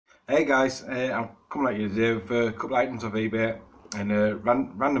Hey guys, I'm coming at you today with a couple of items off eBay and a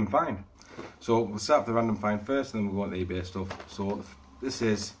random find. So we'll start with the random find first and then we'll go on to eBay stuff. So this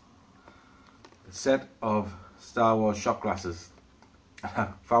is a set of Star Wars shot glasses. I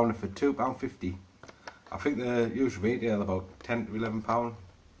found it for £2.50. I think the usual retail about £10 to £11,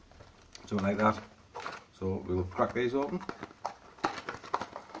 something like that. So we'll crack these open.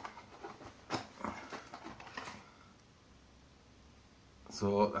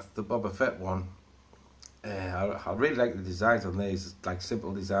 So that's the Boba Fett one. I really like the designs on these. It's like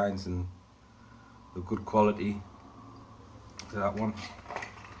simple designs and the good quality to that one.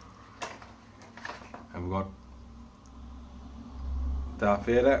 And we've got Darth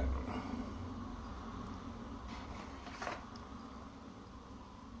Vader,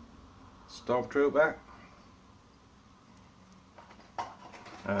 Stormtrooper,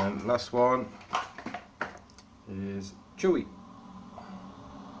 and last one is Chewie.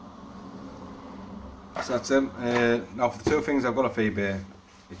 So that's them. Now for the two things I've got off eBay,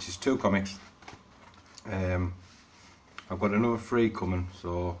 which is two comics. I've got another three coming,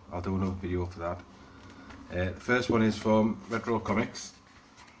 so I'll do another video for that. The first one is from Retro Comics.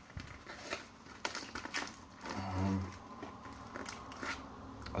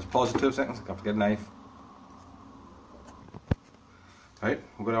 I'll pause for 2 seconds, I have to get a knife. Right,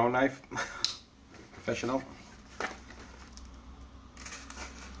 we've got our knife. Professional.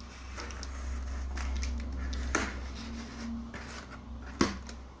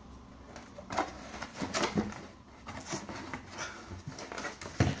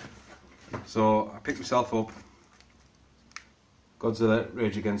 So I picked myself up Godzilla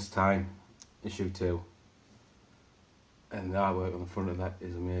Rage Against Time issue 2, and the artwork on the front of that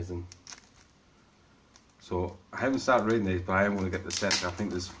is amazing. So I haven't started reading these, but I am going to get the set. I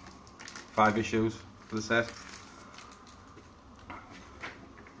think there's 5 issues for the set.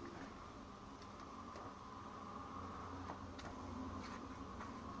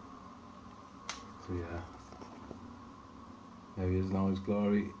 So yeah, there he is in all his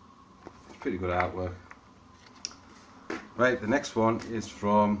glory. Pretty good artwork. Right, the next one is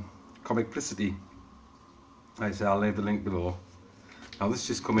from Comicplicity. Like I say, I'll leave the link below. Now this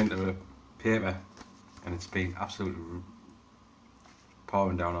just come into a paper and it's been absolutely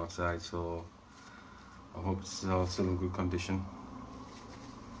pouring down outside, so I hope it's all still in good condition.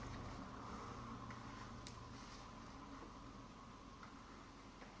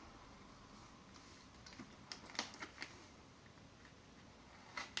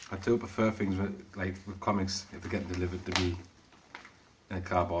 I do prefer things with comics, if they're getting delivered, to be in a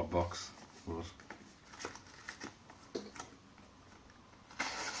cardboard box.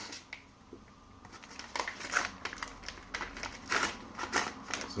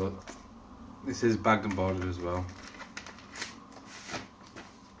 So this is bagged and boarded as well.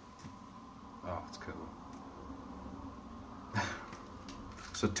 Oh, it's cool.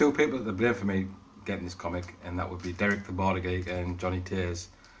 So 2 people that blame for me getting this comic, and that would be Derek the Border Geek and Johnny Tears.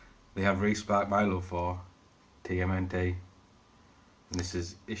 They have re-sparked my love for TMNT, and this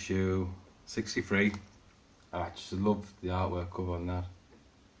is issue 63. I just love the artwork cover on that.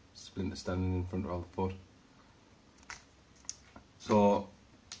 Splinter standing in front of all the foot. So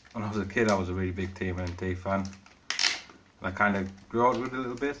when I was a kid, I was a really big TMNT fan, and I kind of grew out with it a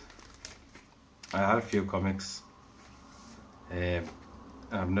little bit. I had a few comics, and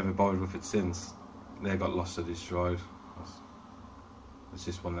I've never bothered with it since. They got lost or destroyed. It's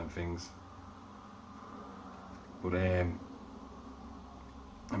just one of them things. But I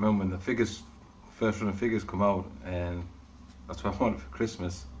remember when the figures, first run of figures come out, and that's what I wanted for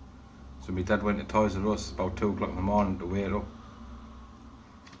Christmas. So my dad went to Toys R Us about 2 o'clock in the morning to wait up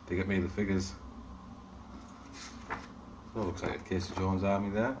to get me the figures. So it looks like a Casey Jones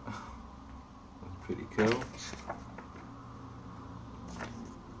army there. That's pretty cool.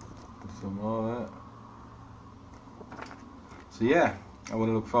 Some more there. So yeah, I want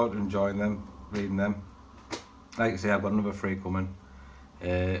to look forward to enjoying them, reading them. Like I say, I've got another 3 coming,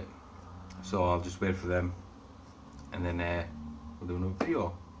 so I'll just wait for them, and then we'll do another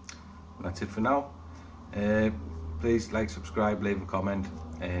video. And that's it for now. Please like, subscribe, leave a comment,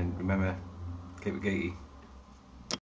 and remember, keep it geeky.